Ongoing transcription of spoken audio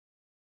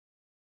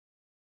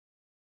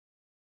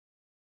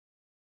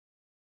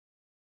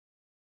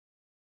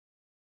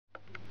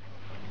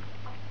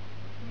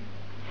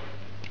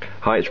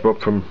Hi, it's Rob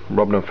from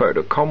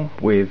robandphoto.com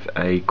with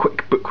a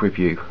quick book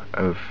review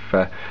of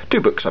two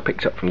books I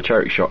picked up from the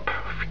charity shop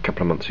a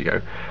couple of months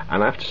ago,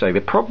 and I have to say they're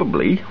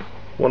probably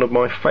one of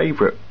my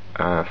favourite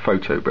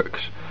photo books.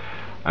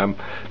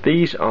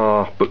 These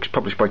are books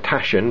published by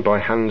Taschen by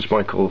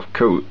Hans-Michael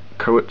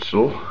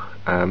Koetzle,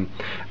 and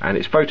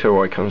it's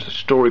Photo Icons, the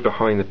story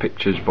behind the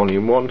pictures,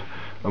 Volume 1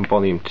 and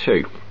Volume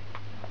 2.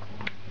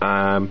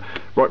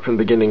 Right from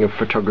the beginning of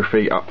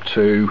photography up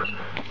to,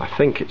 I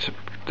think it's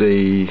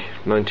the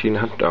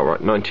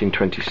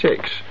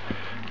 1926,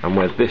 and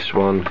where this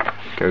one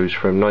goes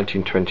from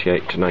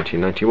 1928 to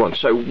 1991.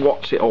 So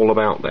what's it all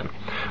about then?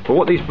 Well,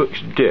 what these books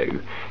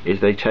do is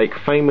they take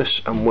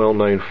famous and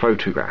well-known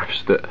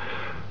photographs that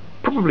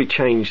probably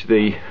change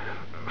the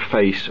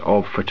face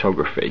of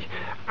photography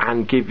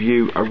and give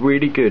you a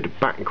really good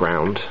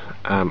background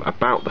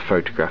about the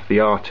photograph,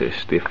 the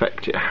artist, the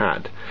effect it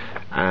had,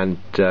 and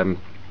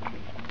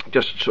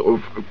just sort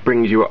of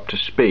brings you up to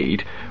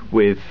speed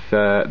with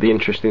the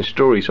interesting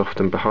stories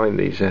often behind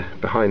these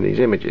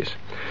images.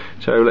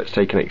 So let's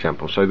take an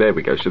example. So there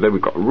we go. So there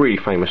we've got a really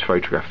famous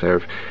photograph there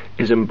of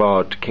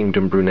Isambard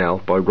Kingdom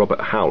Brunel by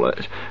Robert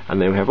Howlett,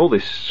 and then we have all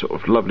this sort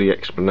of lovely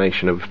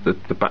explanation of the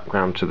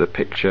background to the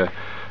picture,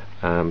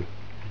 a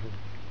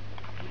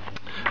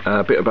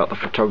bit about the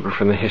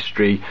photographer and the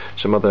history,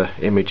 some other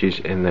images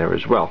in there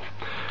as well.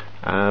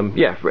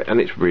 Yeah, and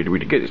it's really,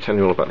 really good. It's telling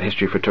you all about the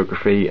history of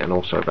photography and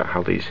also about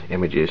how these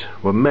images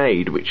were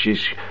made, which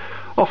is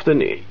often,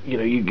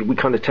 we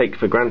kind of take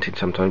for granted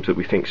sometimes that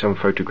we think some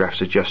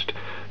photographs are just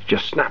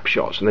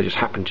snapshots and they just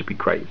happen to be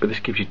great, but this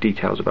gives you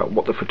details about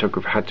what the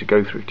photographer had to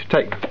go through to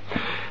take them.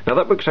 Now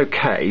that book's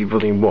okay,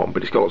 Volume 1,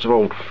 but it's got lots of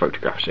old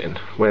photographs in,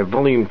 where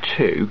Volume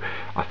 2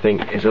 I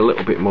think is a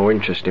little bit more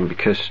interesting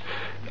because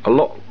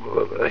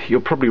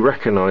you'll probably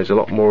recognise a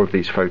lot more of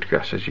these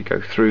photographs as you go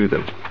through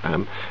them.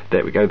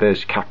 There we go,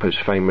 there's Capa's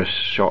famous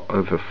shot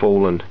of a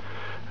fallen,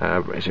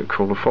 is it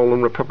called a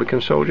fallen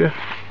Republican soldier?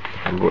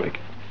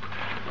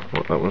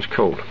 What that one's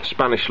called,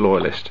 Spanish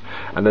loyalist,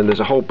 and then there's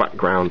a whole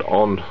background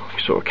on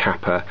sort of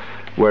Capa,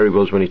 where he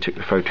was when he took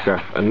the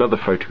photograph, another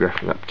photograph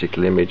from that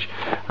particular image,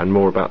 and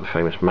more about the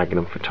famous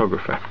Magnum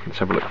photographer. Let's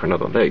have a look for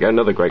another one. There you go,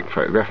 another great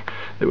photograph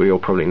that we all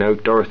probably know,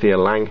 Dorothea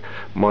Lange,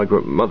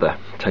 migrant mother,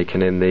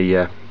 taken in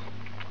the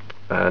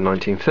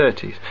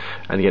 1930s,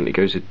 and again it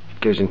goes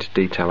into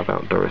detail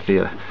about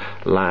Dorothea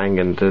Lange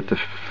and the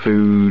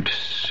Food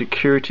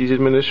Securities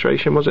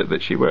Administration, was it,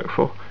 that she worked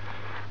for?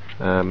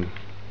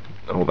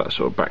 All that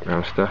sort of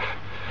background stuff.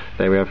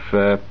 There we have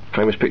a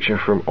famous picture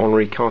from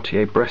Henri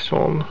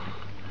Cartier-Bresson.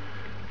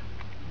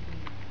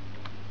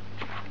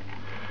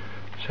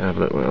 So have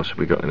a look, what else have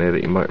we got in here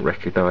that you might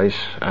recognise?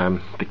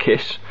 The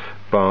Kiss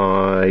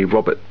by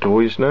Robert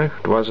Doisneau.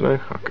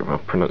 Our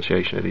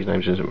pronunciation of these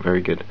names isn't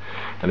very good.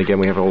 And again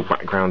we have a whole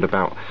background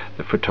about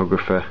the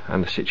photographer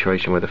and the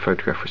situation where the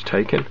photograph was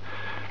taken.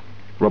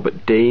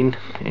 Robert Dean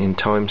in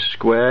Times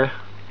Square.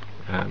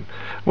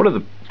 One of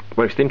the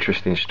most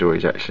interesting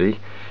stories actually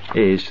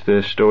is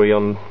the story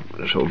on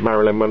sort of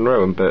Marilyn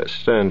Monroe and Bert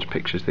Stearns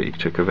pictures that he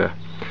took of her,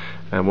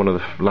 and one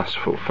of the last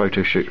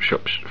photo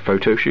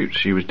shoots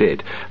she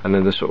did, and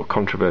then the sort of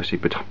controversy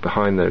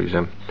behind those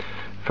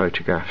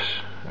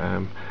photographs,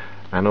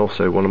 and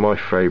also one of my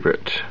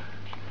favourite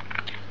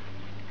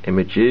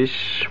images,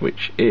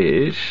 which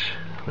is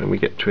when we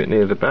get to it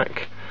near the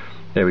back.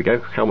 There we go,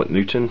 Helmut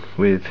Newton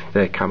with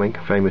They're Coming,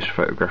 a famous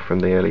photograph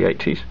from the early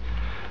 80s.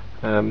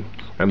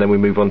 And then we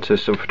move on to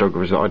some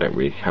photographers that I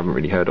haven't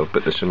really heard of,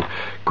 but there's some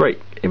great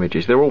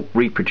images. They're all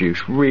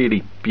reproduced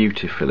really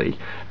beautifully,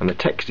 and the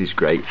text is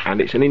great,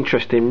 and it's an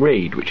interesting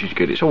read, which is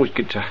good. It's always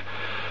good to.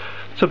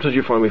 Sometimes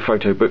you find with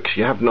photo books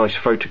you have nice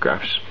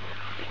photographs,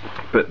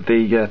 but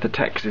the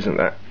text isn't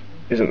that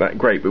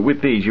great. But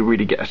with these, you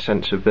really get a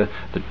sense of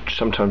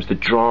sometimes the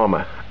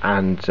drama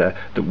and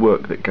the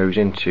work that goes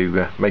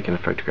into making a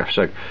photograph.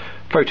 So,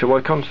 Photo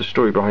Icons, the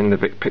story behind the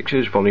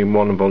pictures, Volume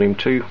 1 and Volume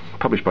 2,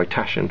 published by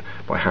Taschen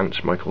by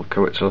Hans-Michael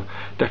Koetzle.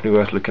 Definitely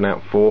worth looking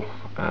out for,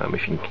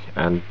 definitely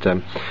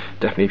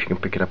if you can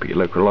pick it up at your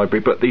local library.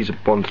 But these are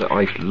ones that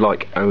I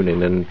like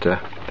owning, and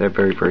they're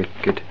very, very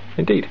good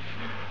indeed.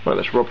 Right,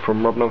 that's Rob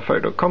from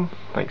robandphoto.com.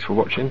 Thanks for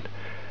watching,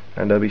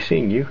 and I'll be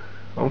seeing you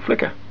on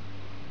Flickr.